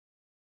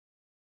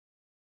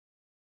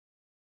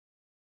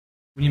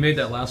When you made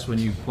that last one,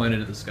 you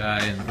pointed at the sky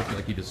and it looked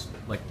like you just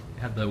like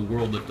had the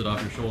world lifted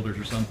off your shoulders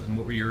or something.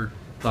 What were your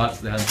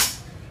thoughts then?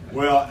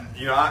 Well,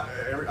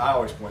 I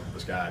always point to the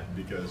sky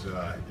because,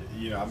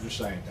 I'm just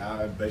saying,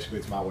 basically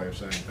it's my way of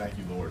saying thank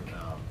you, Lord.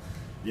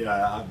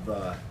 I've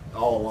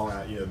all along,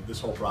 this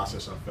whole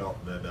process, I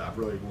felt that I've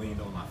really leaned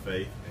on my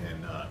faith,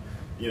 and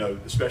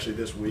especially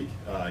this week,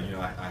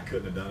 I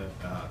couldn't have done it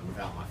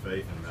without my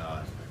faith, and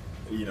I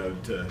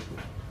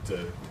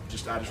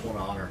just want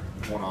to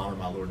honor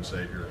my Lord and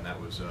Savior, and that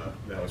was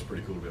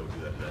pretty cool to be able to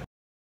do that today.